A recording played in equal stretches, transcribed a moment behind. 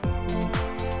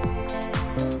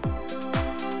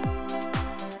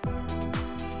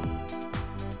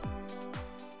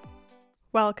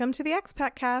Welcome to the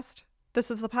Expat Cast.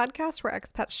 This is the podcast where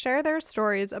expats share their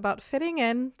stories about fitting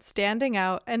in, standing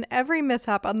out, and every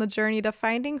mishap on the journey to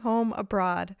finding home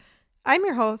abroad. I'm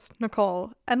your host,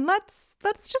 Nicole, and let's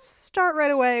just start right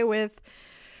away with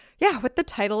the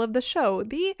title of the show,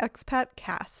 the Expat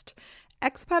Cast.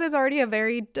 Expat is already a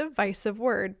very divisive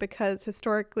word because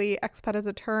historically expat is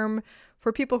a term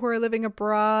for people who are living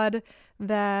abroad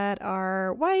that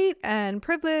are white and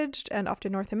privileged and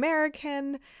often North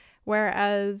American,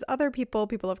 whereas other people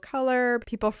of color,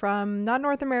 people from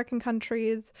non-North American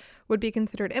countries would be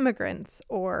considered immigrants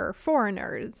or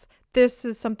foreigners. This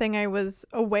is something I was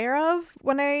aware of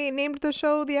when I named the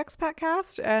show the Expat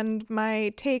Cast, and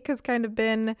my take has kind of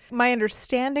been, my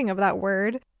understanding of that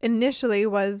word initially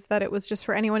was that it was just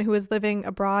for anyone who is living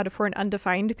abroad for an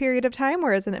undefined period of time,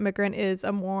 whereas an immigrant is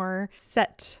a more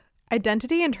set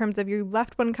identity in terms of you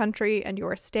left one country and you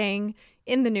are staying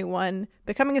in the new one,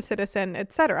 becoming a citizen,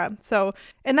 etc. So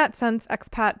in that sense,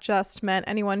 expat just meant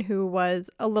anyone who was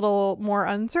a little more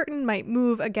uncertain, might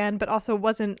move again, but also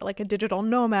wasn't like a digital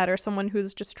nomad or someone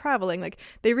who's just traveling. Like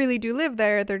they really do live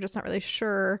there, they're just not really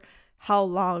sure how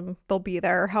long they'll be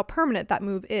there or how permanent that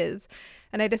move is.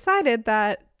 And I decided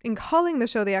that in calling the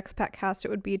show the Expat Cast, it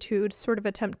would be to sort of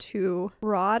attempt to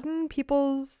broaden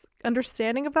people's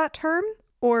understanding of that term,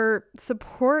 or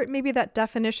support maybe that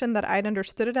definition that I'd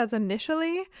understood it as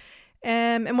initially.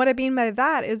 And what I mean by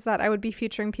that is that I would be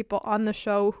featuring people on the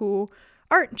show who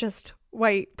aren't just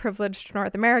white, privileged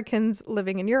North Americans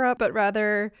living in Europe, but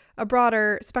rather a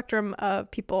broader spectrum of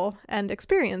people and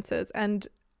experiences. And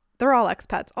they're all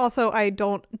expats. Also, I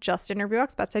don't just interview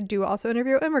expats. I do also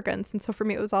interview immigrants. And so for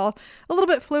me, it was all a little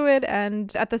bit fluid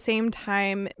and at the same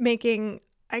time making,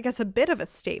 I guess, a bit of a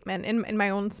statement in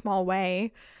my own small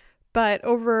way. But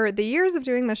over the years of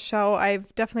doing this show,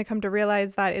 I've definitely come to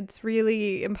realize that it's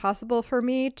really impossible for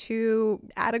me to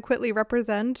adequately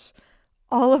represent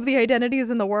all of the identities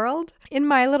in the world in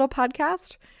my little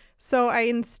podcast. So I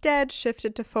instead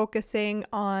shifted to focusing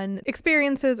on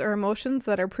experiences or emotions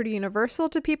that are pretty universal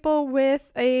to people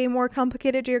with a more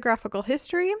complicated geographical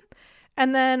history.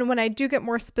 And then when I do get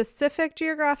more specific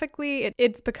geographically,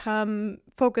 it's become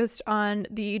focused on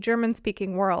the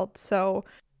German-speaking world. So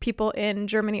people in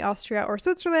Germany, Austria, or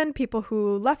Switzerland, people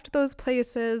who left those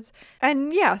places.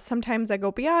 And yeah, sometimes I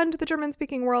go beyond the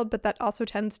German-speaking world, but that also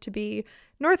tends to be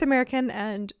North American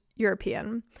and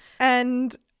European.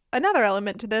 And another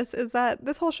element to this is that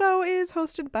this whole show is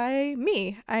hosted by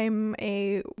me. I'm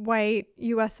a white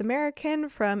US American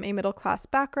from a middle-class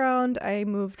background. I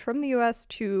moved from the US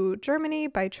to Germany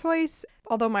by choice.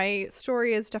 Although my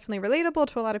story is definitely relatable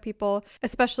to a lot of people,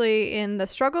 especially in the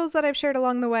struggles that I've shared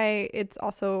along the way, it's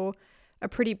also a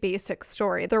pretty basic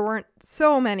story. There weren't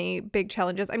so many big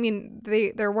challenges. I mean,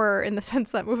 there were, in the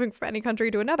sense that moving from any country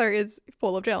to another is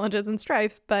full of challenges and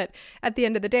strife, but at the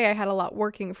end of the day, I had a lot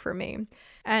working for me.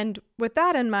 And with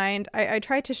that in mind, I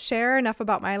tried to share enough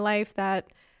about my life that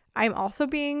I'm also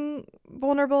being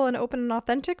vulnerable and open and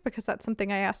authentic, because that's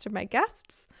something I asked of my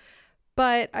guests.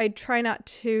 But I try not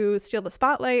to steal the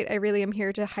spotlight. I really am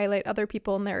here to highlight other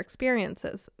people and their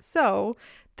experiences. So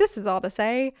this is all to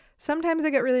say, sometimes I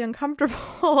get really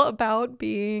uncomfortable about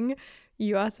being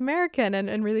US American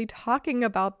and really talking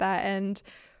about that and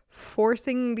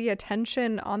forcing the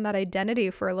attention on that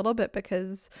identity for a little bit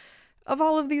because of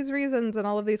all of these reasons and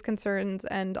all of these concerns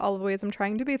and all of the ways I'm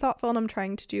trying to be thoughtful and I'm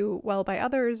trying to do well by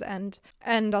others and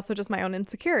also just my own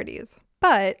insecurities.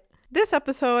 But this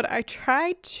episode, I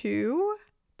tried to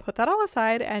put that all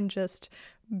aside and just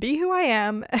be who I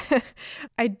am.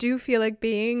 I do feel like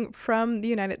being from the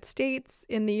United States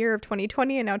in the year of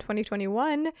 2020 and now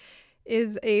 2021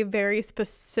 is a very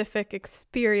specific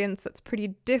experience that's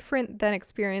pretty different than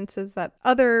experiences that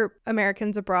other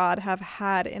Americans abroad have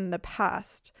had in the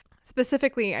past.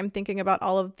 Specifically, I'm thinking about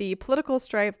all of the political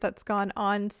strife that's gone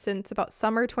on since about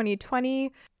summer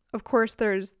 2020. Of course,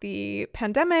 there's the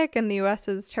pandemic and the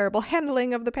US's terrible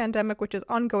handling of the pandemic, which is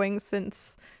ongoing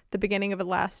since the beginning of the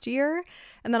last year.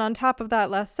 And then on top of that,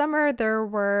 last summer, there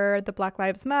were the Black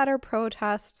Lives Matter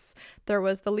protests. There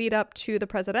was the lead up to the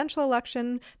presidential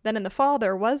election. Then in the fall,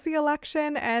 there was the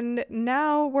election. And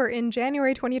now we're in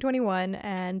January 2021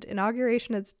 and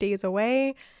inauguration is days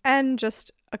away. And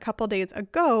just a couple days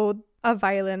ago, a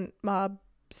violent mob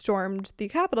stormed the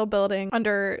Capitol building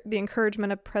under the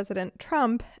encouragement of President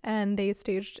Trump, and they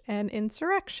staged an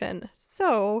insurrection.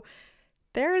 So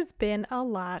there's been a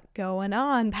lot going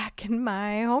on back in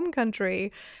my home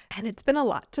country, and it's been a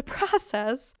lot to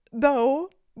process, though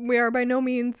we are by no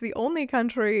means the only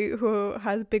country who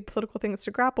has big political things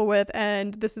to grapple with,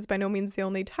 and this is by no means the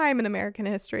only time in American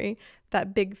history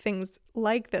that big things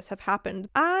like this have happened.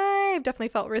 I say I've definitely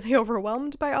felt really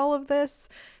overwhelmed by all of this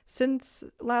since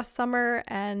last summer,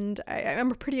 and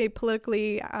I'm a pretty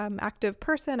politically active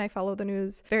person. I follow the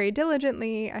news very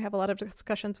diligently. I have a lot of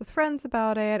discussions with friends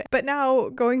about it. But now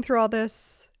going through all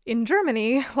this in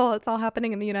Germany, while it's all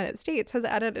happening in the United States, has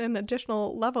added an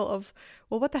additional level of,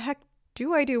 well, what the heck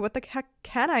do I do? What the heck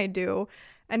can I do?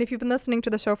 And if you've been listening to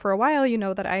the show for a while, you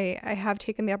know that I have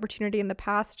taken the opportunity in the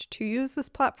past to use this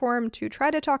platform to try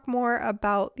to talk more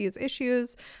about these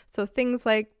issues. So things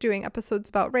like doing episodes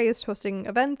about race, hosting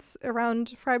events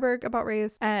around Freiburg about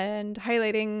race, and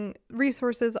highlighting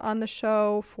resources on the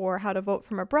show for how to vote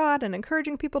from abroad and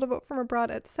encouraging people to vote from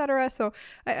abroad, etc. So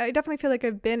I definitely feel like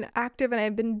I've been active and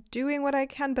I've been doing what I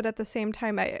can, but at the same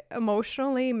time, I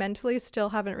emotionally, mentally still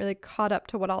haven't really caught up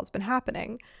to what all has been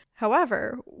happening.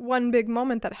 However, one big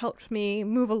moment that helped me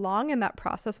move along in that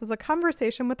process was a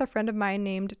conversation with a friend of mine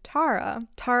named Tara.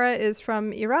 Tara is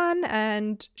from Iran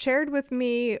and shared with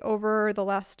me over the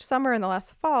last summer and the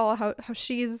last fall how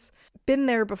she's been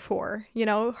there before. You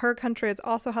know, her country has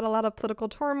also had a lot of political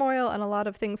turmoil and a lot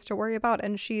of things to worry about,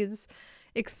 and she's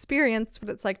experienced what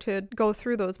it's like to go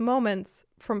through those moments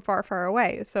from far, far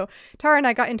away. So Tara and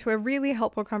I got into a really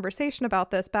helpful conversation about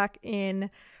this back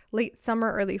in late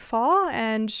summer, early fall,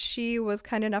 and she was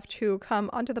kind enough to come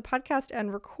onto the podcast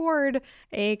and record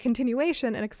a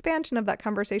continuation, an expansion of that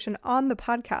conversation on the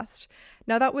podcast.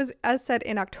 Now, that was, as said,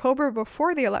 in October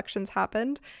before the elections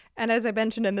happened, and as I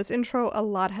mentioned in this intro, a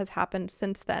lot has happened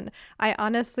since then. I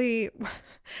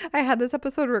had this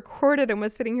episode recorded and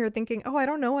was sitting here thinking, I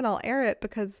don't know when I'll air it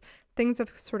because things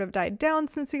have sort of died down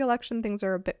since the election. Things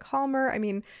are a bit calmer. I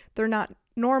mean, they're not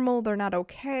normal, they're not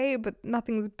okay, but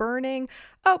nothing's burning.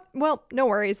 Oh, well, no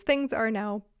worries. Things are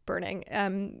now burning.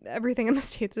 Everything in the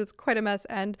States is quite a mess.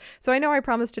 And so I know I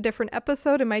promised a different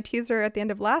episode in my teaser at the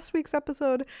end of last week's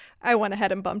episode. I went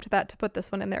ahead and bumped that to put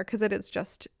this one in there because it is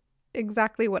just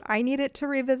exactly what I needed to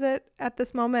revisit at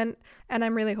this moment. And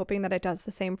I'm really hoping that it does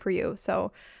the same for you.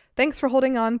 So thanks for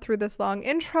holding on through this long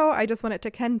intro. I just wanted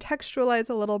to contextualize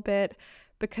a little bit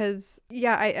because,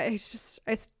 yeah,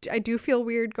 I do feel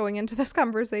weird going into this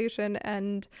conversation,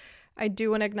 and I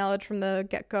do want to acknowledge from the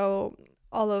get-go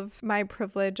all of my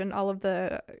privilege and all of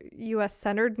the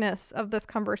U.S.-centeredness of this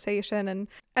conversation,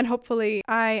 and hopefully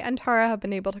I and Tara have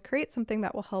been able to create something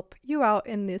that will help you out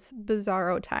in this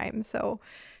bizarro time. So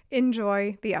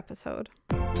enjoy the episode.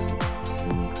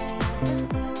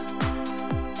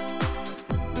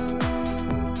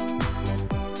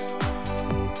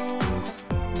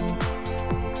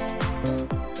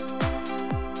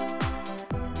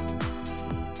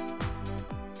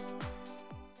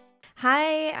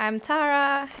 Hi, I'm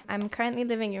Tara. I'm currently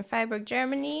living in Freiburg,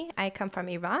 Germany. I come from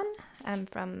Iran. I'm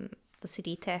from the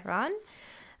city Tehran,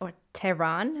 or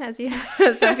Tehran, as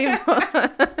some people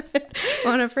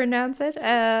want to pronounce it.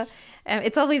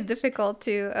 It's always difficult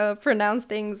to pronounce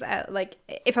things like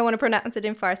if I want to pronounce it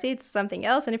in Farsi, it's something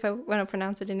else, and if I want to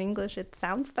pronounce it in English, it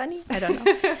sounds funny. I don't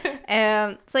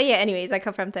know. So yeah, anyways, I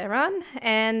come from Tehran,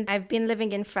 and I've been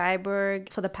living in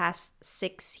Freiburg for the past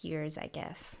 6 years, I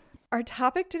guess. Our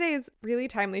topic today is really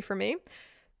timely for me.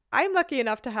 I'm lucky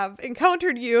enough to have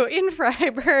encountered you in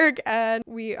Freiburg, and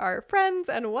we are friends,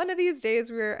 and one of these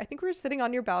days I think we were sitting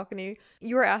on your balcony.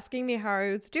 You were asking me how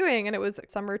I was doing, and it was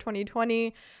summer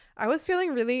 2020. I was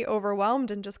feeling really overwhelmed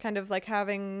and just kind of like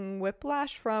having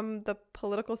whiplash from the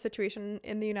political situation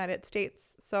in the United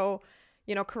States. So,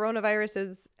 you know, coronavirus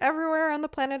is everywhere on the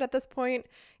planet at this point.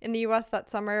 In the US that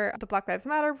summer, the Black Lives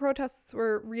Matter protests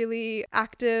were really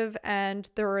active, and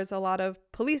there was a lot of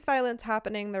police violence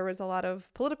happening. There was a lot of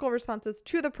political responses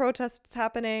to the protests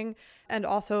happening, and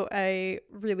also a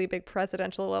really big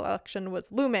presidential election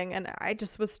was looming. And I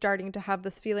just was starting to have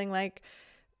this feeling like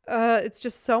it's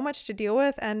just so much to deal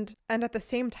with. And at the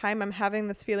same time, I'm having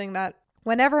this feeling that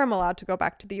whenever I'm allowed to go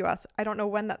back to the US, I don't know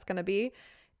when that's going to be.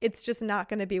 It's just not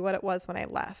going to be what it was when I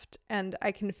left. And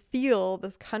I can feel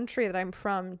this country that I'm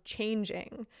from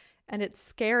changing, and it's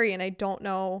scary, and I don't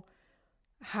know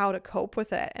how to cope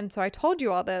with it. And so I told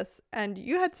you all this, and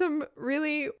you had some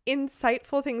really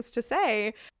insightful things to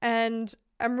say. And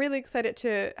I'm really excited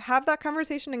to have that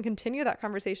conversation and continue that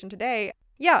conversation today.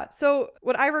 Yeah, so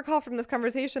what I recall from this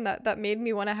conversation that made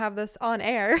me want to have this on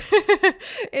air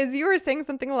is you were saying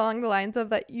something along the lines of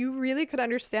that you really could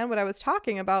understand what I was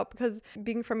talking about, because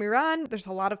being from Iran, there's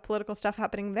a lot of political stuff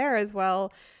happening there as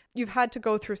well. You've had to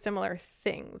go through similar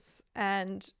things,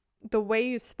 and the way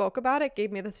you spoke about it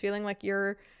gave me this feeling like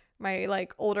you're my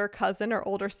like older cousin or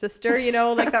older sister, you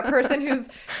know, like that person who's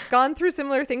gone through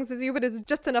similar things as you, but is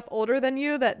just enough older than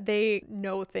you that they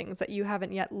know things that you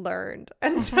haven't yet learned.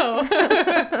 And so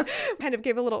kind of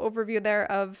gave a little overview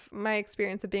there of my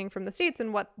experience of being from the States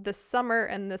and what this summer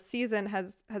and this season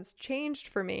has changed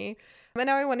for me. And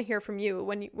now I want to hear from you.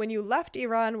 When you left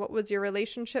Iran, what was your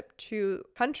relationship to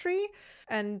country?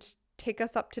 And take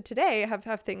us up to today.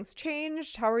 Have things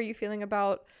changed? How are you feeling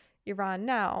about Iran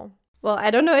now? Well,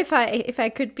 I don't know if I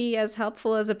could be as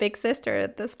helpful as a big sister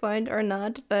at this point or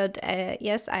not, but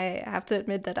yes, I have to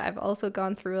admit that I've also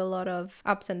gone through a lot of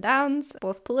ups and downs,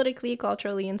 both politically,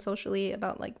 culturally, and socially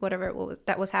about like whatever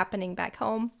that was happening back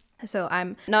home. So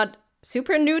I'm not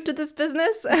super new to this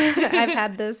business. I've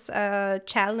had this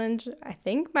challenge, I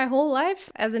think, my whole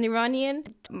life as an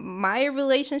Iranian. My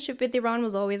relationship with Iran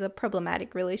was always a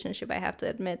problematic relationship, I have to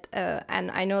admit. And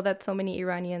I know that so many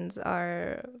Iranians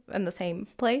are in the same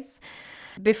place.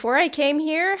 Before I came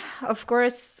here, of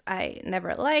course, I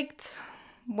never liked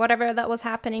whatever that was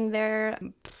happening there.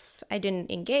 I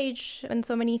didn't engage in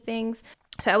so many things.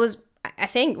 So I was, I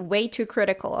think, way too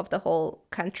critical of the whole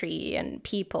country and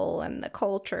people and the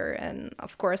culture. And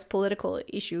of course, political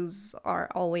issues are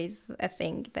always a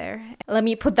thing there. Let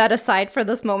me put that aside for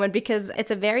this moment because it's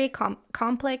a very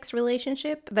complex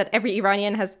relationship that every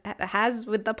Iranian has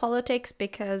with the politics,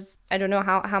 because I don't know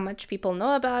how much people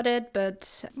know about it,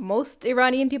 but most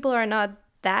Iranian people are not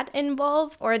that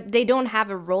involved, or they don't have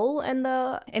a role in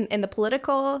the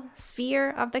political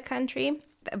sphere of the country,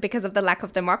 because of the lack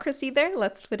of democracy there,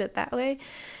 let's put it that way.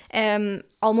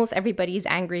 Almost everybody's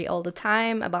angry all the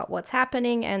time about what's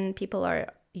happening, and people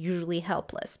are usually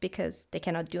helpless because they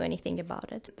cannot do anything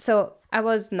about it. So I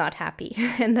was not happy,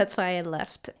 and that's why I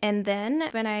left. And then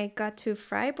when I got to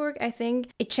Freiburg, I think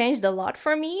it changed a lot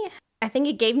for me. I think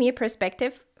it gave me a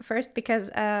perspective first because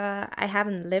I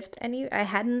hadn't lived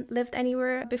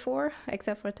anywhere before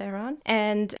except for Tehran.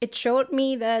 And it showed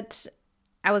me that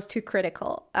I was too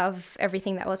critical of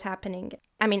everything that was happening.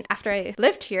 I mean, after I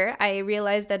lived here, I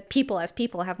realized that people as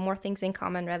people have more things in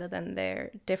common rather than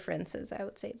their differences, I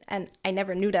would say. And I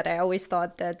never knew that. I always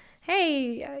thought that,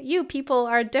 hey, you people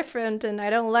are different and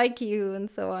I don't like you and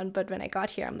so on. But when I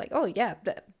got here, I'm like, oh yeah,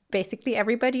 basically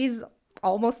everybody's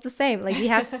almost the same. Like we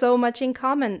have so much in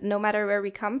common no matter where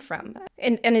we come from.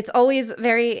 And it's always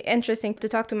very interesting to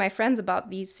talk to my friends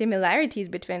about these similarities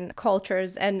between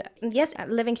cultures. And yes,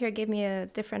 living here gave me a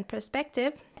different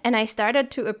perspective. And I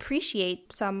started to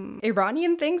appreciate some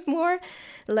Iranian things more.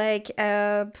 Like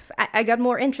I got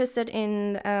more interested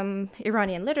in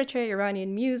Iranian literature,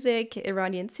 Iranian music,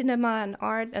 Iranian cinema and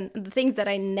art, and the things that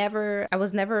I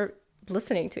was never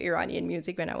listening to Iranian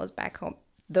music when I was back home.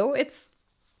 Though it's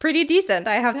pretty decent,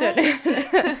 I have to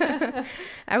admit.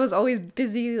 I was always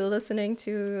busy listening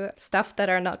to stuff that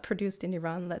are not produced in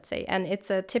Iran, let's say. And it's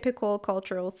a typical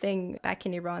cultural thing back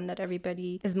in Iran that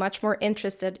everybody is much more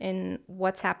interested in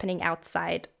what's happening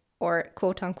outside, or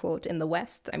quote unquote in the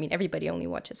West. I mean, everybody only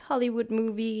watches Hollywood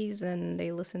movies and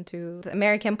they listen to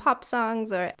American pop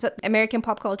songs. So American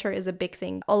pop culture is a big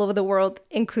thing all over the world,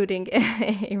 including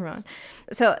Iran.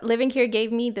 So living here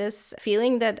gave me this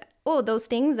feeling that, oh, those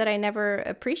things that I never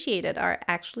appreciated are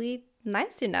actually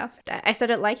nice enough. I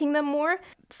started liking them more.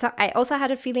 So I also had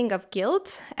a feeling of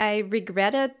guilt. I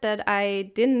regretted that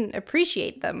I didn't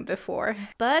appreciate them before.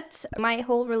 But my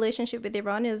whole relationship with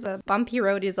Iran is a bumpy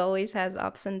road. It always has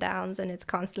ups and downs, and it's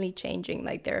constantly changing.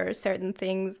 Like there are certain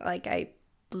things, like I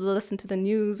listen to the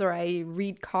news or I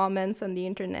read comments on the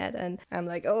internet and I'm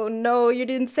like, oh no, you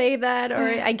didn't say that, or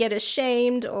I get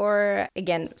ashamed, or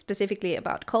again, specifically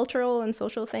about cultural and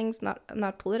social things,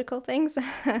 not political things,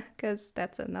 because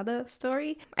that's another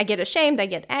story. I get ashamed, I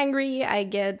get angry, I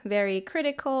get very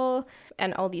critical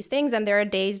and all these things. And there are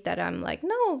days that I'm like,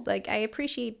 no, like I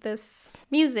appreciate this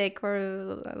music,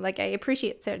 or like I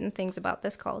appreciate certain things about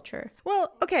this culture.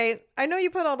 Well, okay, I know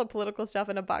you put all the political stuff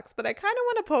in a box, but I kind of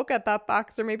want to poke at that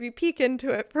box, or maybe peek into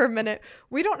it for a minute.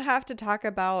 We don't have to talk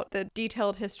about the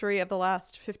detailed history of the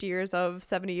last 50 years of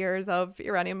 70 years of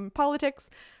Iranian politics.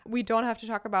 We don't have to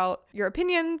talk about your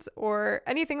opinions or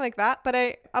anything like that, but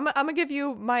I'm gonna give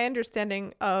you my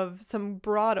understanding of some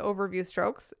broad overview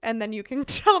strokes, and then you can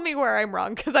tell me where I'm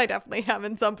wrong, because I definitely am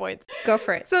in some points. Go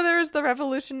for it. So there was the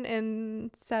revolution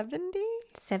in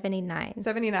 79,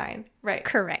 right?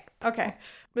 Correct. Okay.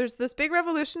 There's this big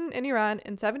revolution in Iran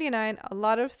in 79. A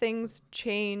lot of things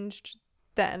changed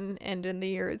then and in the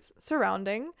years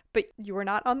surrounding, but you were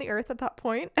not on the earth at that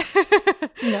point.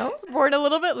 No. Born a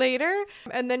little bit later.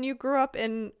 And then you grew up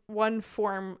in one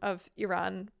form of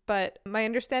Iran. But my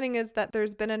understanding is that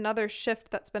there's been another shift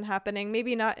that's been happening,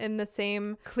 maybe not in the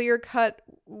same clear-cut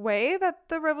way that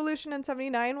the revolution in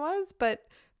 79 was, but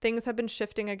things have been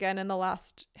shifting again in the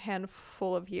last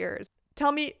handful of years.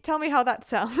 Tell me how that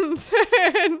sounds.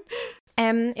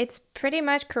 It's pretty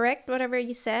much correct, whatever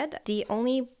you said. The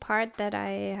only part that I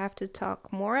have to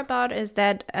talk more about is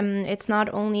that it's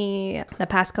not only the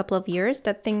past couple of years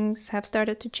that things have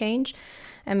started to change.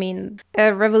 I mean,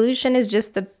 a revolution is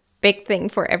just a big thing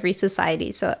for every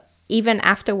society. So even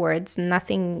afterwards,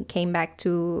 nothing came back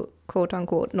to quote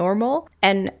unquote normal.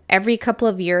 And every couple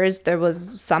of years, there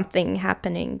was something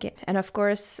happening. And of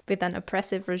course, with an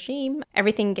oppressive regime,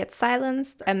 everything gets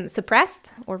silenced and suppressed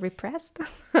or repressed.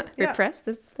 Repressed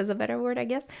is a better word, I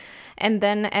guess. And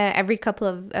then every couple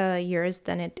of years,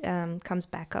 then it comes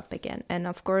back up again. And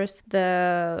of course,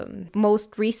 the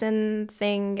most recent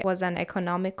thing was an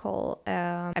economical,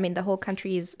 the whole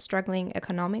country is struggling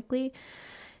economically.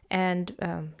 And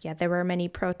there were many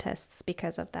protests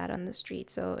because of that on the street.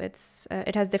 So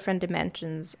it has different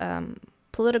dimensions: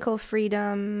 political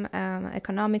freedom,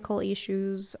 economical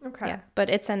issues. Okay. Yeah, but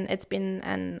it's been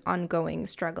an ongoing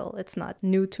struggle. It's not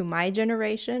new to my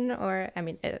generation,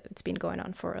 it's been going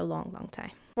on for a long, long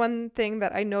time. One thing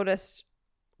that I noticed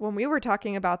when we were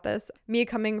talking about this, me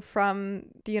coming from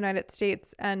the United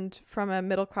States and from a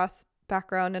middle class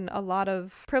background and a lot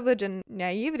of privilege and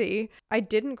naivety, I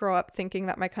didn't grow up thinking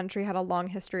that my country had a long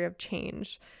history of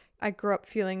change. I grew up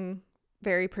feeling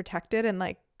very protected and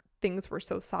like things were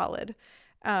so solid.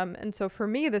 And so for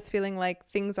me, this feeling like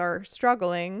things are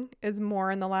struggling is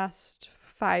more in the last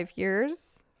 4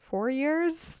 years,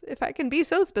 if I can be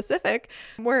so specific,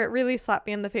 where it really slapped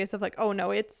me in the face of like, oh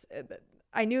no,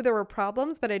 I knew there were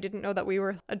problems, but I didn't know that we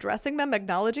were addressing them,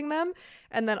 acknowledging them.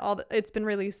 And then it's been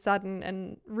really sudden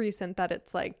and recent that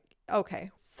it's like,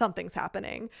 okay, something's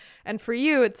happening. And for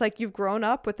you, it's like you've grown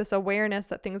up with this awareness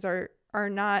that things are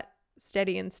not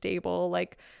steady and stable.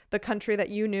 Like the country that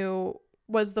you knew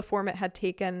was the form it had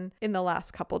taken in the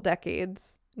last couple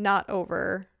decades, not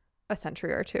over a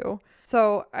century or two.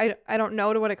 So I don't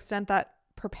know to what extent that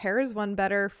prepares one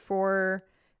better for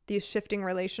these shifting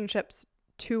relationships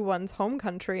to one's home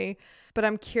country. But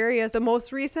I'm curious, the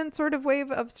most recent sort of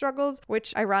wave of struggles,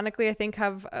 which ironically I think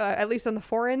have, at least on the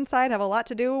foreign side, have a lot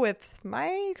to do with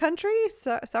my country.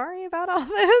 So, sorry about all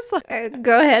this.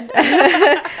 Go ahead.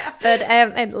 But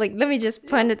let me just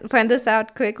point this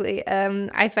out quickly.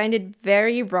 I find it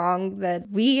very wrong that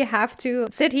we have to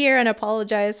sit here and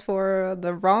apologize for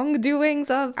the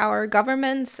wrongdoings of our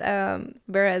governments,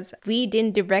 whereas we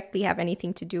didn't directly have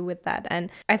anything to do with that. And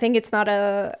I think it's not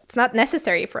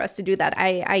necessary for us to do that.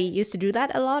 I used to do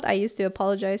that a lot. I used to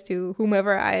apologize to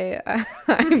whomever I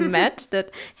met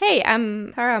that, hey,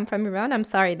 I'm Tara, I'm from Iran. I'm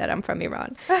sorry that I'm from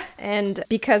Iran. And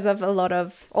because of a lot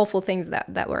of awful things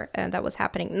that was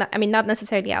happening. Not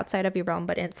necessarily outside of Iran,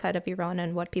 but inside of Iran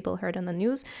and what people heard on the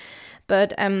news.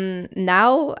 But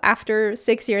now, after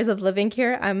 6 years of living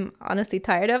here, I'm honestly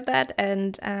tired of that.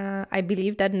 And I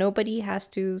believe that nobody has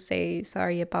to say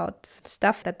sorry about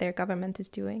stuff that their government is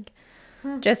doing.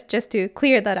 Just to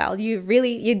clear that out, you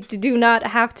do not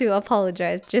have to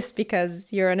apologize just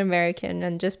because you're an American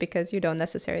and just because you don't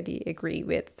necessarily agree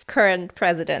with current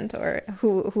president or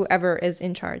whoever is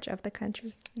in charge of the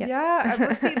country. Yes.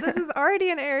 Yeah, see, this is already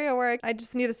an area where I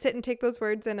just need to sit and take those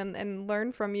words in and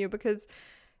learn from you, because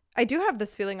I do have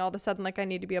this feeling all of a sudden like I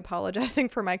need to be apologizing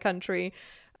for my country.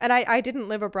 And I didn't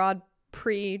live abroad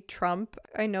pre-Trump.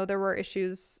 I know there were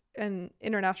issues in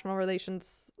international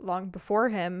relations long before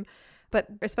him. But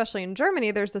especially in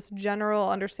Germany, there's this general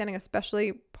understanding,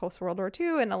 especially post-World War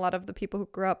II, and a lot of the people who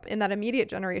grew up in that immediate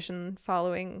generation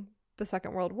following the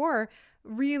Second World War,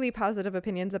 really positive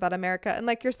opinions about America. And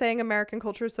like you're saying, American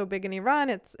culture is so big in Iran,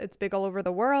 it's big all over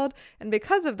the world. And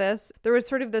because of this, there was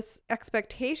sort of this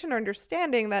expectation or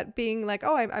understanding that being like,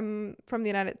 oh, I'm from the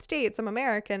United States, I'm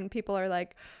American, people are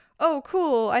like, oh,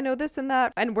 cool, I know this and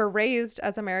that. And we're raised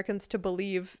as Americans to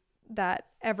believe that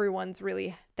everyone's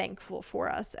really thankful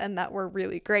for us and that we're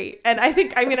really great. And I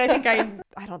think I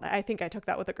took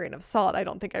that with a grain of salt. I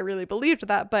don't think I really believed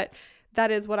that, but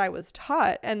that is what I was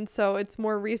taught. And so it's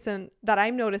more recent that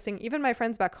I'm noticing even my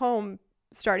friends back home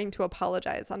starting to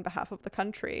apologize on behalf of the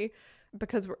country,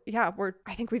 because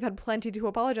I think we've had plenty to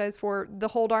apologize for the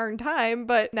whole darn time,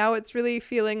 but now it's really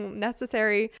feeling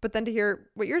necessary. But then to hear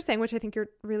what you're saying, which I think you're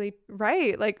really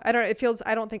right. Like, I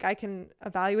don't think I can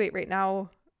evaluate right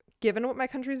now given what my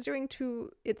country's doing to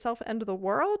itself and the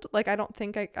world, like, I don't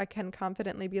think I can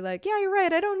confidently be like, yeah, you're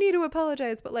right, I don't need to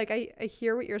apologize. But like, I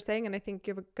hear what you're saying, and I think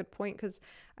you have a good point, because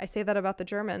I say that about the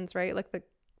Germans, right? Like, the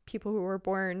people who were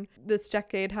born this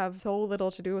decade have so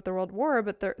little to do with the World War,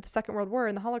 but the Second World War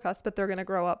and the Holocaust, but they're going to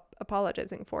grow up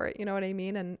apologizing for it. You know what I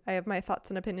mean? And I have my thoughts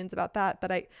and opinions about that,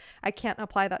 but I can't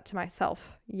apply that to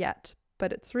myself yet.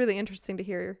 But it's really interesting to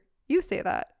hear you say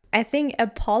that. I think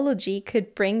apology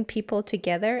could bring people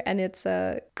together, and it's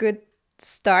a good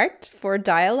start for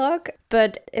dialogue,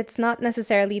 but it's not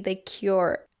necessarily the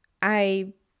cure.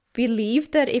 I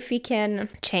believe that if we can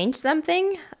change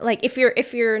something, like if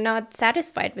you're not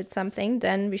satisfied with something,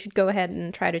 then we should go ahead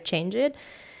and try to change it.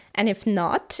 And if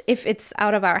not, if it's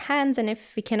out of our hands and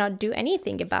if we cannot do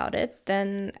anything about it,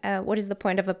 then what is the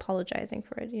point of apologizing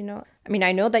for it, you know? I mean,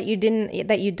 I know that you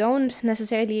don't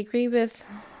necessarily agree with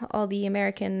all the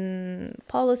American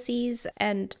policies,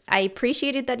 and I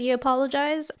appreciated that you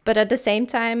apologize. But at the same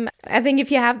time, I think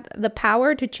if you have the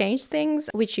power to change things,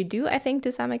 which you do, I think,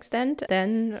 to some extent,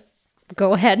 then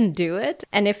go ahead and do it.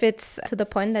 And if it's to the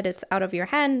point that it's out of your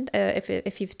hand,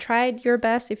 if you've tried your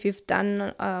best, if you've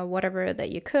done whatever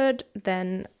that you could,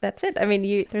 then that's it. I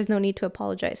mean, there's no need to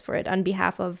apologize for it on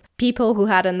behalf of people who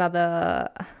had another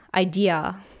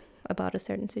idea about a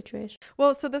certain situation.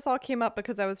 Well, so this all came up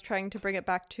because I was trying to bring it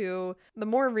back to the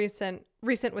more recent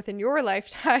within your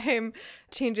lifetime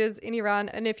changes in Iran.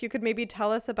 And if you could maybe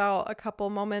tell us about a couple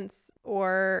moments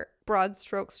or broad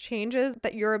strokes changes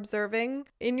that you're observing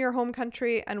in your home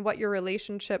country and what your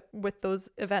relationship with those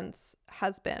events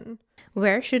has been.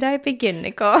 Where should I begin,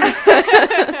 Nicole?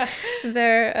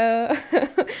 There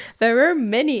were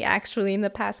many actually in the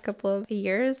past couple of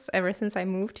years, ever since I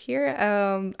moved here.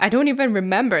 I don't even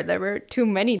remember. There were too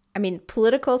many. I mean,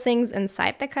 political things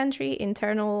inside the country,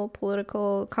 internal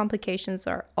political complications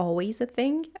are always a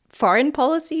thing. Foreign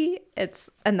policy, it's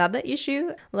another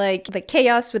issue. Like the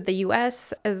chaos with the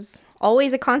US is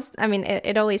always a constant. I mean,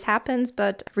 it always happens,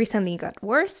 but recently got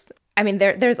worse. I mean,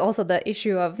 there's also the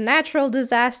issue of natural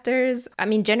disasters. I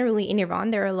mean, generally in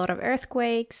Iran, there are a lot of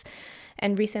earthquakes.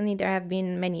 And recently there have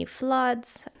been many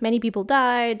floods. Many people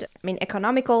died. I mean,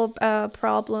 economical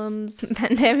problems,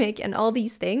 pandemic, and all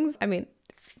these things. I mean,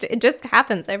 it just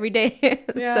happens every day.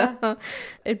 Yeah. So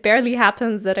it barely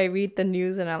happens that I read the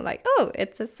news and I'm like, oh,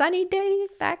 it's a sunny day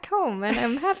back home and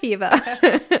I'm happy about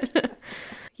it.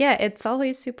 Yeah, it's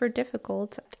always super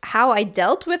difficult. How I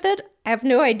dealt with it, I have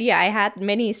no idea. I had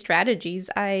many strategies.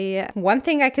 One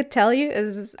thing I could tell you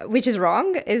is, which is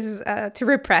wrong, is to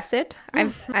repress it.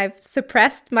 I've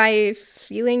suppressed my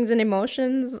feelings and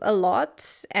emotions a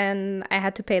lot, and I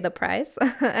had to pay the price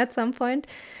at some point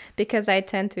because I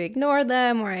tend to ignore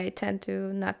them or I tend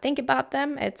to not think about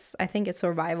them. It's, I think, a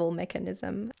survival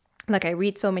mechanism. Like, I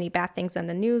read so many bad things in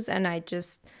the news and I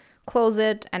just close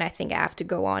it and I think I have to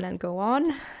go on and go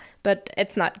on. But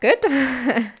it's not good.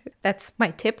 That's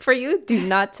my tip for you. Do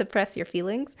not suppress your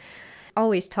feelings.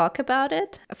 Always talk about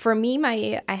it. For me,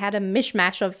 I had a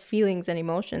mishmash of feelings and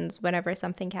emotions whenever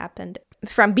something happened.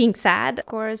 From being sad, of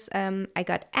course, I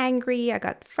got angry, I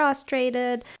got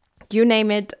frustrated. You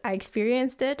name it, I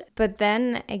experienced it. But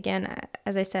then again,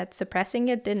 as I said, suppressing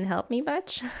it didn't help me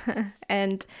much.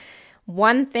 And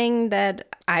one thing that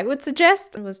I would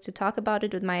suggest was to talk about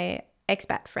it with my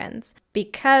expat friends,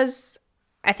 because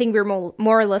I think we're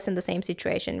more or less in the same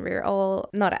situation. We're all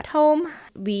not at home.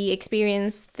 We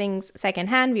experience things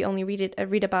secondhand. We only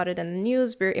read about it in the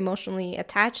news. We're emotionally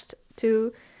attached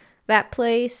to that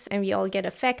place, and we all get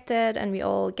affected, and we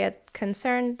all get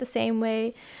concerned the same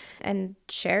way. And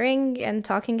sharing and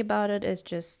talking about it is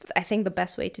just, I think, the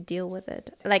best way to deal with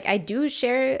it. Like, I do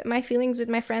share my feelings with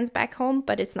my friends back home,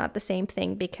 but it's not the same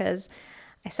thing, because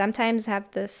I sometimes have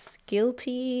this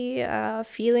guilty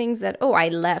feelings that, oh, I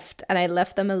left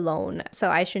them alone,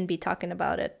 so I shouldn't be talking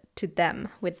about it to them,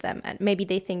 with them. And maybe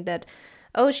they think that,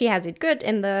 oh, she has it good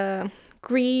in the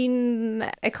green,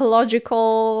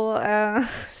 ecological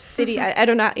city. I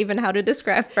don't know even how to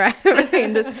describe her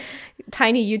in this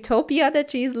tiny utopia that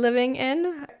she's living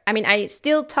in. I mean, I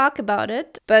still talk about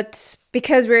it, but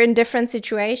because we're in different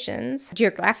situations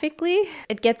geographically,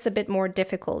 it gets a bit more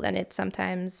difficult, and it's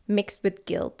sometimes mixed with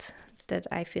guilt that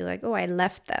I feel like, oh, I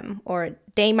left them. Or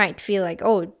they might feel like,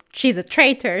 oh, she's a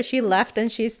traitor. She left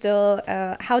and she's still,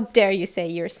 how dare you say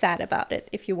you're sad about it?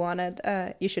 If you wanted,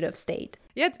 you should have stayed.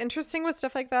 Yeah, it's interesting with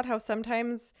stuff like that, how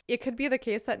sometimes it could be the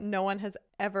case that no one has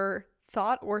ever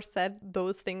thought or said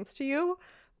those things to you,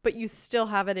 but you still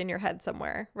have it in your head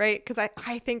somewhere, right? Because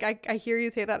I think I hear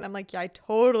you say that and I'm like, yeah, I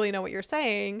totally know what you're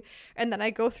saying. And then I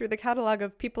go through the catalog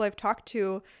of people I've talked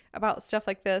to about stuff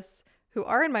like this who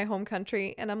are in my home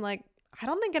country, and I'm like, I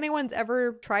don't think anyone's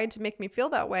ever tried to make me feel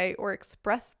that way or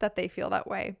express that they feel that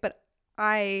way, but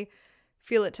I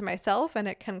feel it to myself and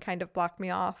it can kind of block me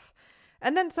off.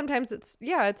 And then sometimes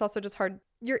it's also just hard.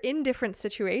 You're in different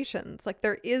situations. Like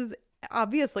there is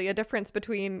obviously a difference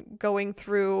between going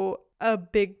through a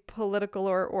big political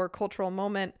or cultural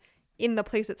moment in the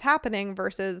place it's happening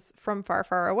versus from far,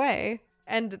 far away.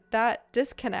 And that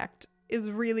disconnect is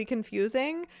really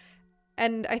confusing.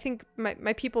 And I think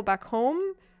my people back home,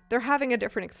 they're having a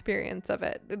different experience of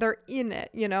it. They're in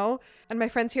it, you know? And my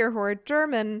friends here who are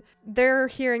German, they're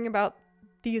hearing about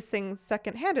these things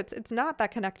secondhand. It's not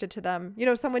that connected to them. You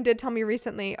know, someone did tell me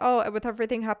recently, oh, with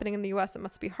everything happening in the US, it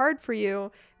must be hard for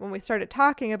you. When we started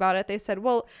talking about it, they said,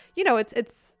 well, you know,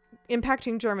 it's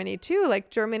impacting Germany too.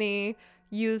 Like Germany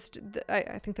used,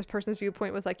 I think this person's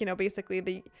viewpoint was like, you know, basically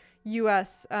the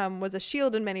US was a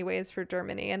shield in many ways for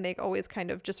Germany. And they always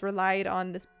kind of just relied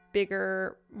on this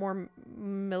bigger, more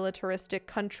militaristic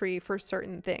country for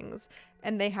certain things.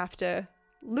 And they have to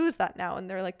lose that now. And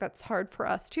they're like, that's hard for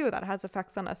us too. That has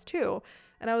effects on us too.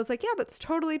 And I was like, yeah, that's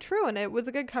totally true. And it was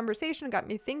a good conversation. It got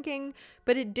me thinking,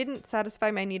 but it didn't satisfy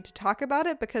my need to talk about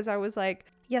it because I was like,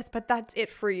 yes, but that's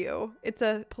it for you. It's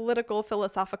a political,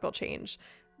 philosophical change.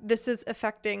 This is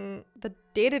affecting the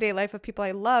day-to-day life of people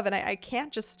I love. And I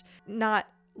can't just not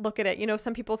look at it. You know,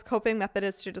 some people's coping method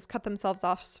is to just cut themselves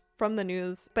off from the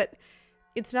news, but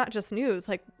it's not just news.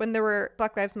 Like when there were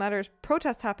Black Lives Matter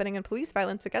protests happening and police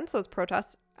violence against those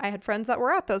protests, I had friends that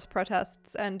were at those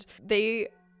protests and they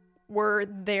were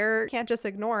there. Can't just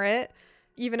ignore it,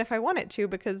 even if I wanted to,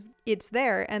 because it's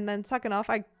there. And then second off,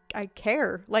 I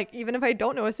care. Like even if I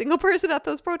don't know a single person at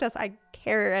those protests, I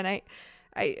care. And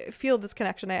I feel this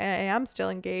connection. I am still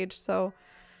engaged. So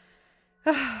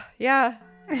yeah,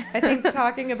 I think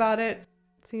talking about it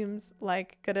seems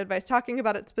like good advice. Talking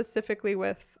about it specifically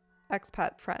with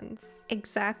expat friends.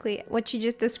 Exactly. What you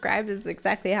just described is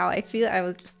exactly how I feel. I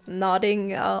was just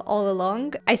nodding all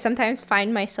along. I sometimes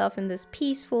find myself in this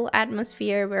peaceful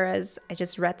atmosphere, whereas I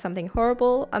just read something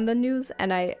horrible on the news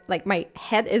and my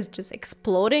head is just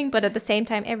exploding. But at the same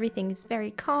time, everything is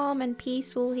very calm and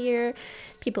peaceful here.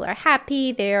 People are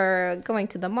happy. They're going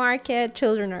to the market.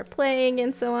 Children are playing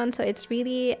and so on. So it's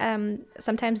really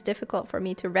sometimes difficult for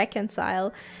me to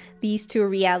reconcile these two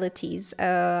realities.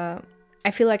 I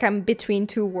feel like I'm between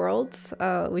two worlds,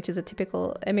 which is a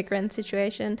typical immigrant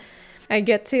situation. I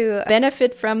get to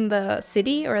benefit from the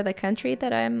city or the country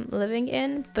that I'm living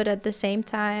in, but at the same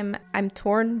time, I'm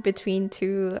torn between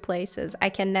two places. I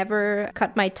can never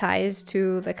cut my ties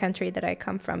to the country that I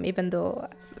come from, even though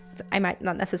I might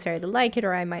not necessarily like it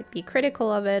or I might be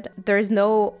critical of it. There's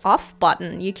no off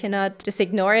button. You cannot just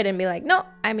ignore it and be like, no,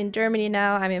 I'm in Germany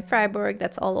now, I'm in Freiburg,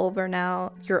 that's all over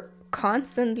now. You're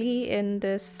constantly in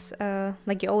this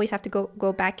you always have to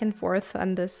go back and forth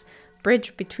on this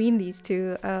bridge between these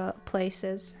two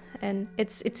places, and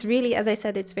it's really, as I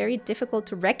said, it's very difficult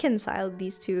to reconcile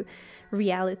these two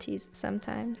realities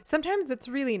sometimes. It's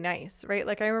really nice, right?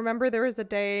 Like I remember there was a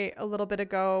day a little bit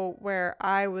ago where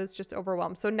I was just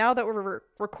overwhelmed. So now that we're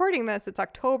recording this, it's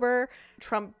October.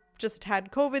 Trump just had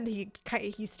COVID.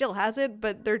 He still has it,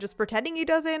 but they're just pretending he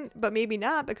doesn't, but maybe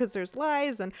not because there's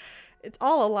lies, and it's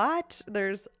all a lot.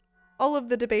 There's all of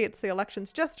the debates, the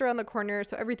election's just around the corner,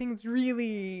 so everything's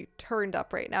really turned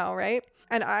up right now, right?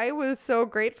 And I was so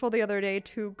grateful the other day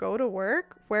to go to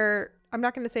work where I'm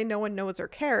not going to say no one knows or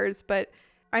cares, but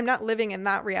I'm not living in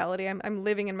that reality. I'm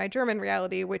living in my German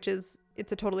reality, which is,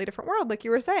 it's a totally different world. Like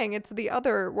you were saying, it's the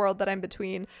other world that I'm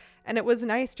between. And it was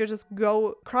nice to just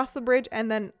go cross the bridge and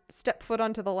then step foot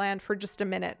onto the land for just a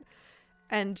minute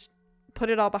and put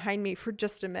it all behind me for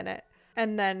just a minute.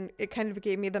 And then it kind of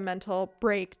gave me the mental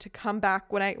break to come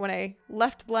back. When I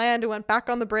left the land and went back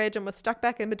on the bridge and was stuck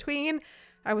back in between,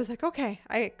 I was like, okay,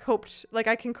 I coped. Like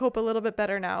I can cope a little bit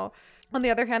better now. On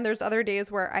the other hand, there's other days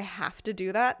where I have to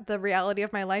do that. The reality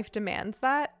of my life demands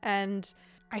that. And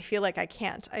I feel like I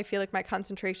can't. I feel like my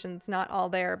concentration's not all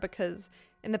there because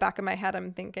in the back of my head,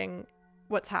 I'm thinking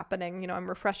what's happening. You know, I'm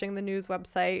refreshing the news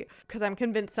website because I'm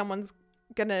convinced someone's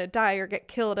gonna die or get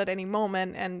killed at any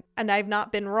moment, and I've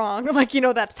not been wrong. Like, you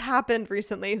know, that's happened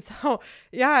recently. So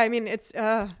yeah, I mean, it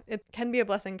can be a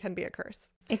blessing, can be a curse.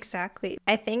 Exactly.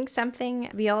 I think something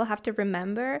we all have to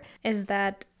remember is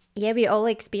that we all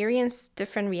experience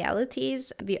different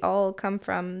realities. We all come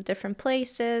from different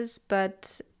places,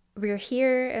 but we're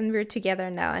here and we're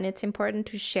together now, and it's important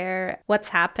to share what's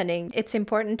happening. It's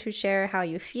important to share how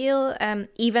you feel,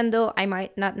 even though I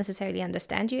might not necessarily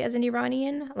understand you as an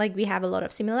Iranian. Like, we have a lot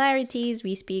of similarities.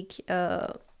 We speak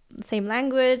same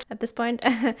language at this point.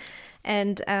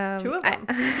 And two of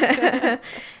them.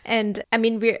 and I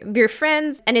mean, we're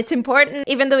friends, and it's important,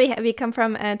 even though we come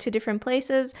from two different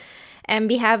places and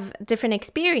we have different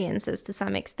experiences to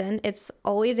some extent. It's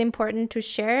always important to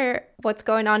share what's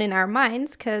going on in our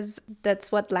minds, because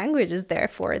that's what language is there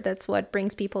for. That's what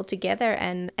brings people together.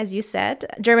 And as you said,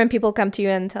 German people come to you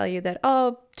and tell you that,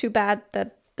 oh, too bad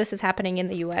that this is happening in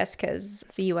the US because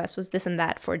the US was this and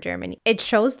that for Germany. It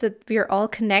shows that we're all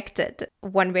connected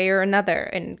one way or another,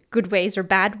 in good ways or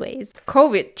bad ways.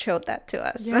 COVID showed that to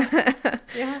us.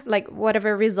 Yeah. Like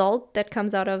whatever result that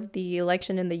comes out of the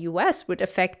election in the US would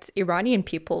affect Iranian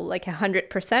people like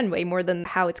 100%, way more than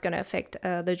how it's going to affect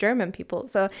the German people.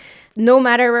 So no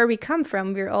matter where we come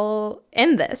from, we're all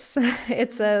in this.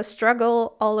 It's a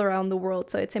struggle all around the world.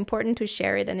 So it's important to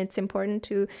share it, and it's important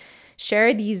to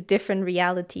share these different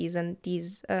realities and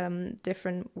these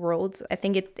different worlds. I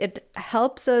think it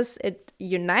helps us, it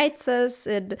unites us,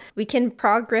 we can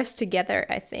progress together,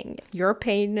 I think. Your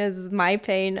pain is my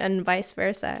pain and vice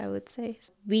versa, I would say.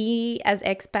 We as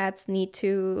expats need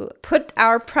to put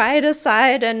our pride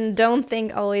aside and don't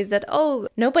think always that, oh,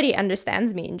 nobody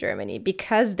understands me in Germany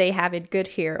because they have it good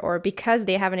here or because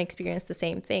they haven't experienced the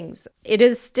same things. It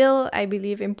is still, I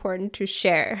believe, important to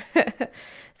share.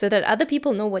 So that other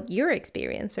people know what you're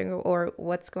experiencing or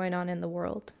what's going on in the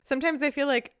world. Sometimes I feel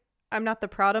like I'm not the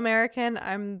proud American,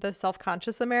 I'm the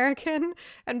self-conscious American.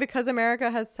 And because America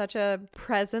has such a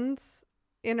presence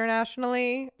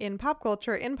internationally, in pop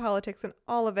culture, in politics, and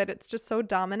all of it, it's just so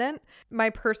dominant.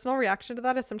 My personal reaction to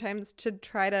that is sometimes to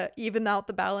try to even out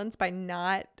the balance by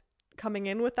not coming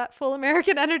in with that full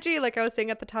American energy. Like I was saying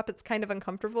at the top, it's kind of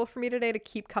uncomfortable for me today to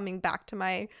keep coming back to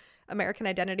my American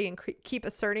identity and keep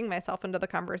asserting myself into the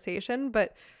conversation.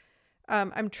 But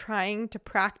I'm trying to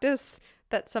practice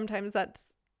that sometimes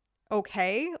that's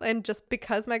okay. And just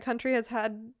because my country has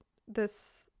had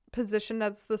this position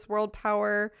as this world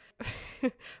power,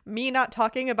 me not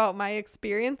talking about my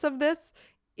experience of this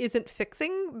isn't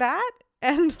fixing that.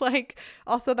 And like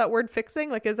also that word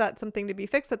fixing, like, is that something to be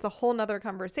fixed? That's a whole nother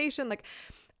conversation. Like,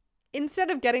 instead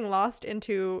of getting lost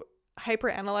into hyper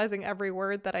analyzing every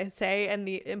word that I say and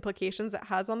the implications it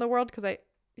has on the world, because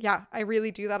I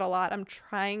really do that a lot. I'm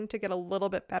trying to get a little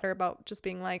bit better about just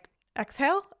being like,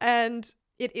 exhale, and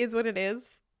it is what it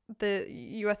is. The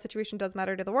US situation does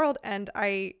matter to the world, and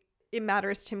it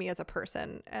matters to me as a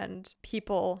person, and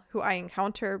people who I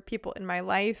encounter, people in my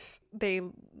life, they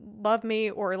love me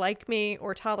or like me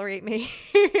or tolerate me.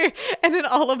 And in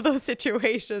all of those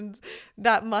situations,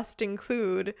 that must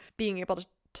include being able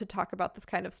to talk about this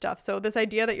kind of stuff. So this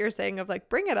idea that you're saying of like,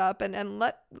 bring it up and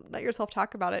let yourself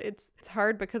talk about it. It's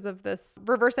hard because of this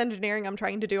reverse engineering I'm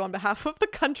trying to do on behalf of the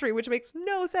country, which makes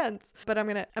no sense, but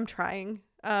I'm trying.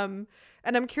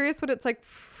 And I'm curious what it's like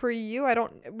for you.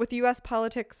 With US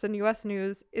politics and US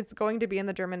news, it's going to be in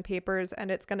the German papers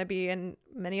and it's going to be in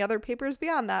many other papers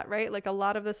beyond that, right? Like a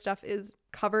lot of this stuff is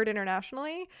covered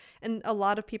internationally, and a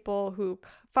lot of people who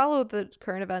follow the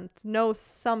current events know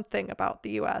something about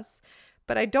the US.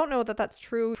 But I don't know that that's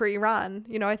true for Iran.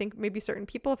 You know, I think maybe certain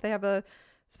people, if they have a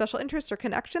special interest or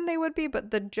connection, they would be,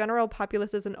 but the general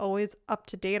populace isn't always up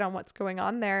to date on what's going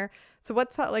on there. So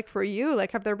what's that like for you?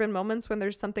 Like, have there been moments when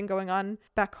there's something going on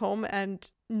back home and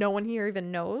no one here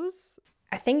even knows?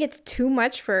 I think it's too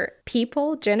much for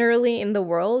people generally in the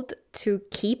world to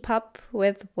keep up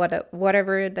with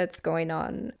whatever that's going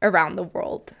on around the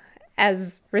world.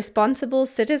 As responsible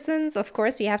citizens, of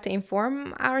course, we have to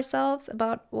inform ourselves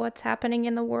about what's happening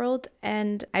in the world.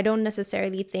 And I don't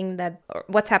necessarily think that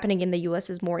what's happening in the US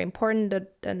is more important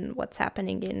than what's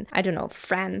happening in, I don't know,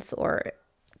 France or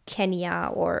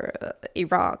Kenya or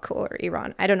Iraq or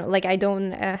Iran. I don't know. Like, I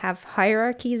don't have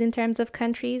hierarchies in terms of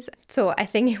countries. So I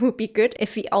think it would be good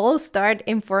if we all start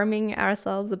informing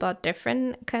ourselves about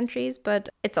different countries. But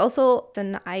it's also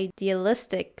an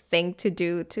idealistic thing to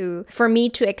do for me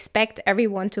to expect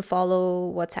everyone to follow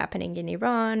what's happening in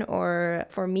Iran, or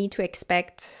for me to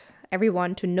expect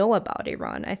everyone to know about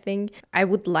Iran. I think I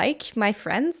would like my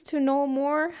friends to know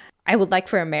more. I would like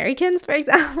for Americans, for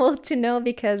example, to know,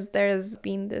 because there's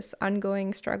been this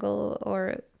ongoing struggle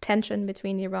or tension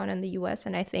between Iran and the US.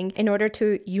 And I think in order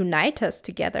to unite us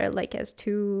together, like as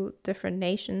two different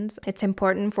nations, it's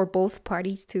important for both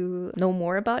parties to know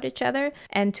more about each other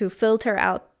and to filter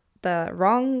out the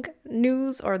wrong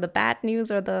news or the bad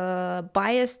news or the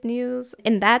biased news.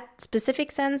 In that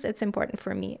specific sense, it's important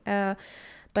for me.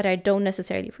 But I don't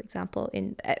necessarily, for example,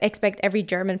 expect every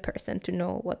German person to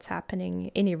know what's happening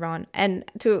in Iran. And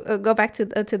to go back to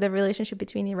the relationship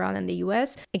between Iran and the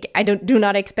US, I do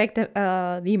not expect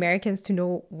the Americans to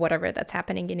know whatever that's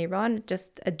happening in Iran,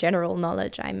 just a general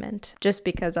knowledge I meant, just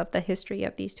because of the history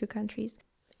of these two countries.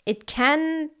 It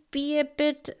can be a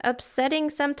bit upsetting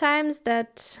sometimes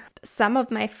that some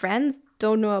of my friends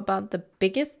don't know about the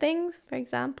biggest things, for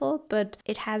example, but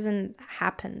it hasn't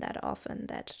happened that often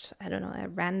that, I don't know, a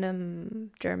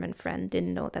random German friend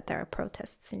didn't know that there are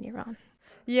protests in Iran.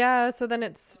 Yeah, so then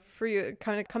it's for you, it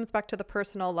kind of comes back to the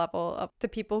personal level of the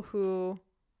people who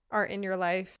are in your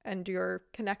life and you're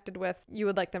connected with. You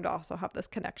would like them to also have this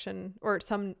connection or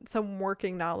some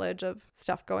working knowledge of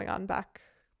stuff going on back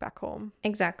home.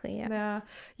 Exactly. Yeah.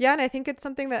 And I think it's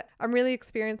something that I'm really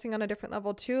experiencing on a different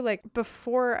level too. Like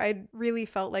before I really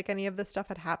felt like any of this stuff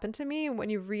had happened to me.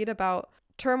 When you read about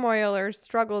turmoil or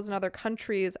struggles in other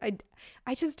countries,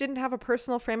 I just didn't have a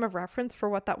personal frame of reference for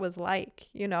what that was like,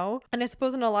 you know? And I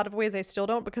suppose in a lot of ways I still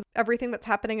don't, because everything that's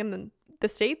happening in the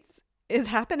States is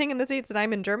happening in the States and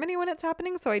I'm in Germany when it's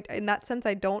happening. So in that sense,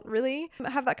 I don't really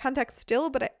have that context still,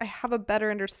 but I have a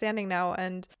better understanding now.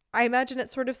 And I imagine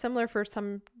it's sort of similar for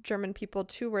some German people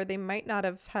too, where they might not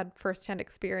have had firsthand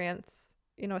experience,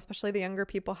 you know, especially the younger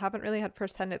people haven't really had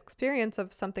firsthand experience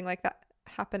of something like that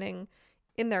happening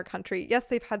in their country. Yes,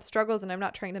 they've had struggles and I'm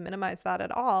not trying to minimize that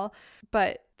at all,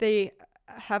 but they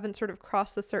haven't sort of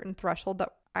crossed a certain threshold that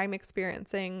I'm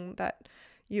experiencing, that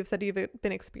you've said you've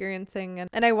been experiencing.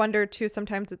 And I wonder too,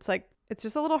 sometimes it's like, it's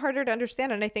just a little harder to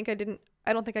understand. And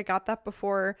I don't think I got that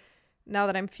before. Now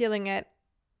that I'm feeling it,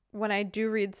 when I do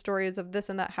read stories of this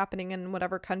and that happening in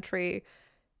whatever country,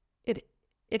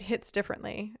 it hits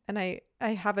differently. And I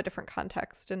have a different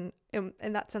context. And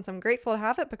in that sense, I'm grateful to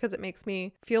have it because it makes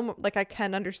me feel like I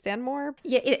can understand more.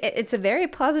 Yeah, it's a very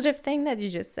positive thing that you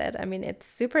just said. I mean,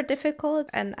 it's super difficult.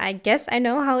 And I guess I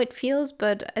know how it feels.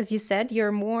 But as you said,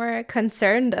 you're more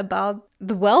concerned about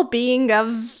the well-being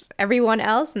of everyone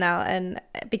else now. And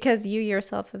because you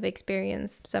yourself have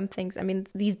experienced some things, I mean,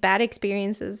 these bad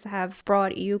experiences have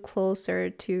brought you closer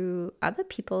to other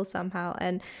people somehow.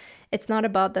 And it's not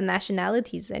about the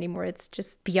nationalities anymore. It's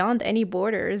just beyond any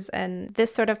borders. And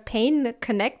this sort of pain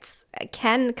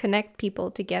can connect people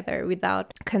together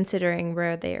without considering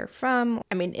where they are from.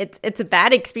 I mean, it's a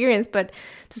bad experience, but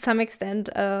to some extent,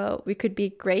 we could be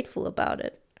grateful about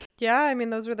it. Yeah, I mean,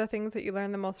 those are the things that you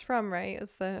learn the most from, right?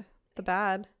 Is the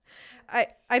bad.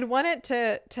 I'd want it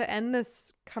to end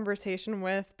this conversation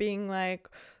with being like,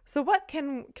 so what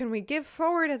can we give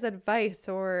forward as advice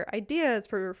or ideas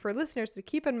for listeners to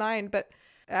keep in mind? But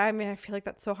I mean, I feel like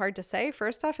that's so hard to say,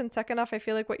 first off. And second off, I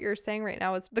feel like what you're saying right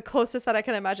now is the closest that I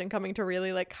can imagine coming to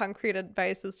really like concrete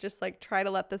advice, is just like try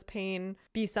to let this pain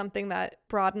be something that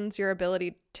broadens your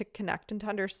ability to connect and to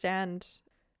understand.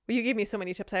 Well, you gave me so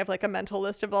many tips. I have like a mental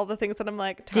list of all the things that I'm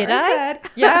like, Tara did I? Said.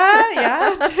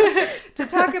 Yeah. to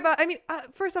talk about. I mean,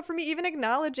 first off, for me, even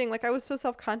acknowledging, like I was so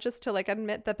self-conscious to like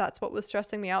admit that that's what was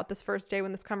stressing me out this first day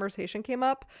when this conversation came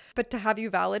up. But to have you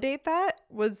validate that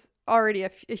was already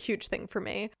a huge thing for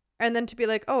me. And then to be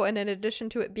like, oh, and in addition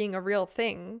to it being a real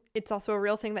thing, it's also a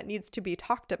real thing that needs to be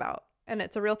talked about. And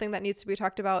it's a real thing that needs to be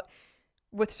talked about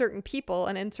with certain people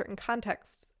and in certain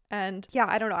contexts. And yeah,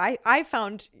 I don't know. I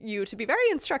found you to be very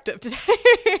instructive today.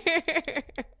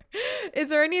 Is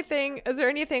there anything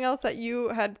else that you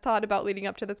had thought about leading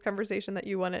up to this conversation that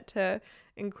you wanted to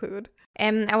include?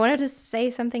 I wanted to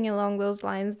say something along those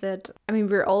lines that, I mean,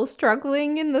 we're all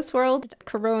struggling in this world.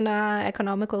 Corona,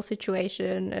 economical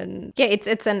situation, and yeah,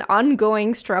 it's an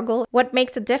ongoing struggle. What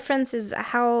makes a difference is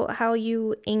how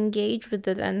you engage with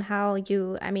it and how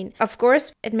you, I mean, of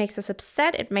course, it makes us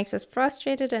upset, it makes us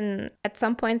frustrated, and at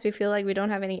some points we feel like we don't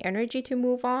have any energy to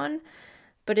move on.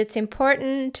 But it's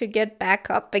important to get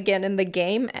back up again in the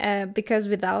game because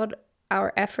without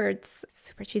our efforts,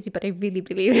 super cheesy, but I really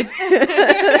believe it.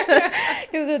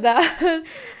 Because without,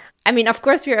 I mean, of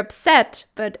course we're upset,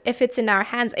 but if it's in our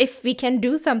hands, if we can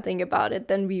do something about it,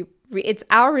 then it's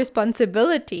our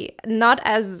responsibility, not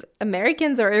as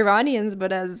Americans or Iranians,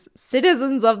 but as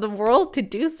citizens of the world, to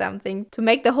do something to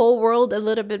make the whole world a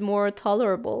little bit more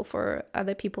tolerable for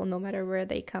other people, no matter where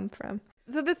they come from.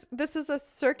 So this is a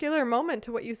circular moment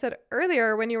to what you said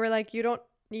earlier when you were like, you don't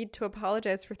need to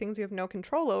apologize for things you have no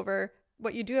control over.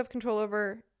 What you do have control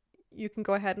over, you can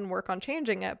go ahead and work on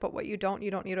changing it. But what you don't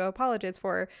need to apologize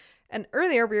for. And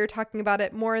earlier we were talking about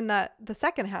it more in the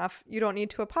second half. You don't need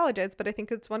to apologize. But I think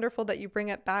it's wonderful that you bring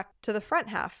it back to the front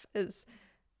half.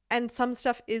 And some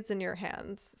stuff is in your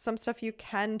hands. Some stuff you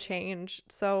can change.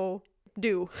 So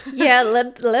do. Yeah,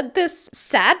 let this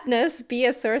sadness be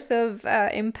a source of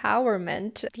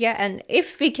empowerment. Yeah, and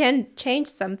if we can change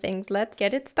some things, let's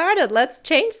get it started. Let's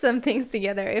change some things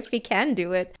together if we can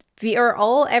do it. We are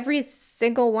all, every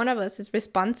single one of us is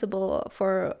responsible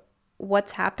for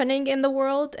what's happening in the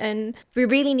world, and we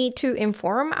really need to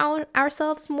inform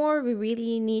ourselves more. We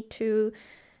really need to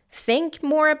think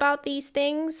more about these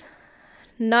things.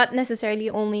 Not necessarily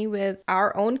only with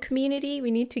our own community. We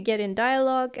need to get in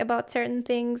dialogue about certain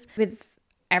things with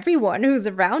everyone who's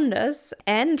around us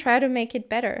and try to make it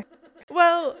better.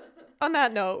 Well, on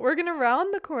that note, we're going to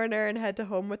round the corner and head to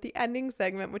home with the ending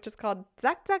segment, which is called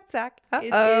Zack, Zack, Zack.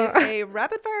 It is a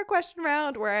rapid fire question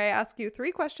round where I ask you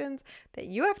 3 questions that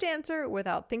you have to answer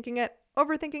without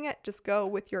overthinking it. Just go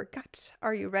with your gut.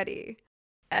 Are you ready?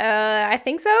 I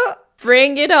think so.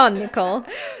 Bring it on, Nicole.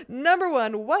 Number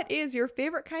 1, what is your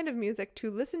favorite kind of music to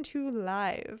listen to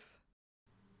live?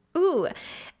 Ooh,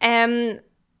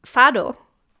 fado.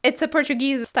 It's a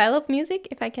Portuguese style of music,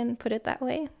 if I can put it that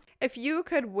way. If you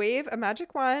could wave a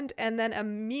magic wand and then a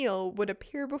meal would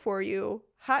appear before you,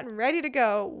 hot and ready to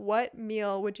go, what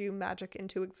meal would you magic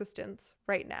into existence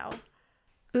right now?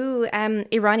 Ooh,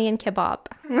 Iranian kebab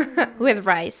with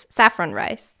rice, saffron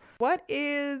rice. What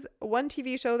is one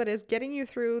TV show that is getting you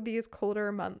through these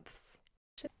colder months?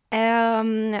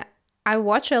 I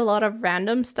watch a lot of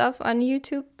random stuff on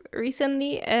YouTube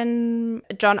recently, and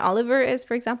John Oliver is,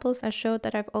 for example, a show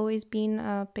that I've always been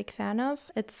a big fan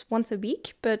of. It's once a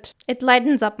week, but it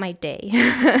lightens up my day.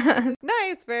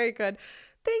 Nice, very good.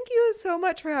 Thank you so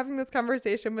much for having this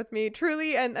conversation with me,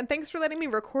 truly, and thanks for letting me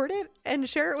record it and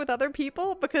share it with other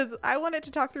people, because I wanted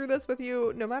to talk through this with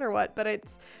you no matter what, but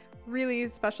it's really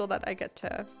special that I get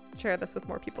to share this with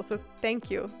more people. So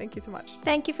thank you. Thank you so much.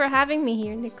 Thank you for having me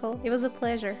here, Nicole. It was a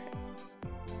pleasure.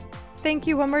 Thank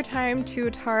you one more time to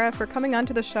Tara for coming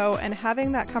onto the show and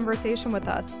having that conversation with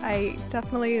us. I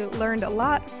definitely learned a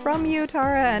lot from you,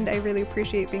 Tara, and I really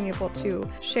appreciate being able to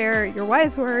share your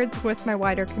wise words with my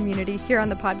wider community here on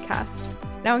the podcast.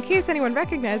 Now, in case anyone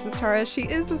recognizes Tara, she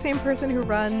is the same person who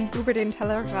runs Über den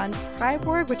Tellerrand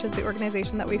Freiburg, which is the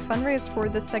organization that we fundraised for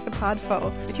this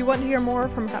Psychopodfo. If you want to hear more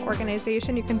from that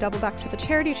organization, you can double back to the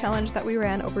charity challenge that we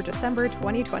ran over December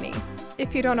 2020.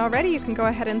 If you don't already, you can go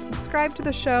ahead and subscribe to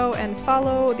the show and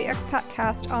follow the Expat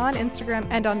Cast on Instagram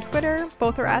and on Twitter.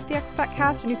 Both are at the Expat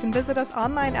Cast, and you can visit us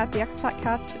online at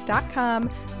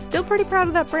theexpatcast.com. Still pretty proud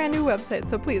of that brand new website,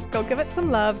 so please go give it some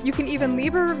love. You can even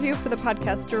leave a review for the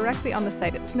podcast directly on the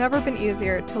site. It's never been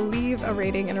easier to leave a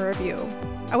rating and a review.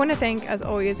 I want to thank, as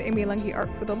always, Amy Lungi Art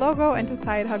for the logo and to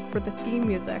Side Hug for the theme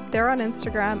music. They're on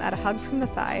Instagram at A Hug From The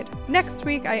Side. Next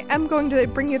week, I am going to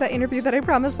bring you that interview that I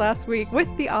promised last week with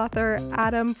the author,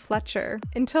 Adam Fletcher.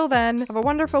 Until then, have a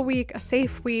wonderful week, a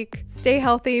safe week. Stay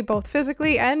healthy, both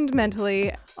physically and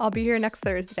mentally. I'll be here next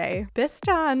Thursday. Bis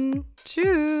dann.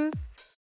 Tschüss.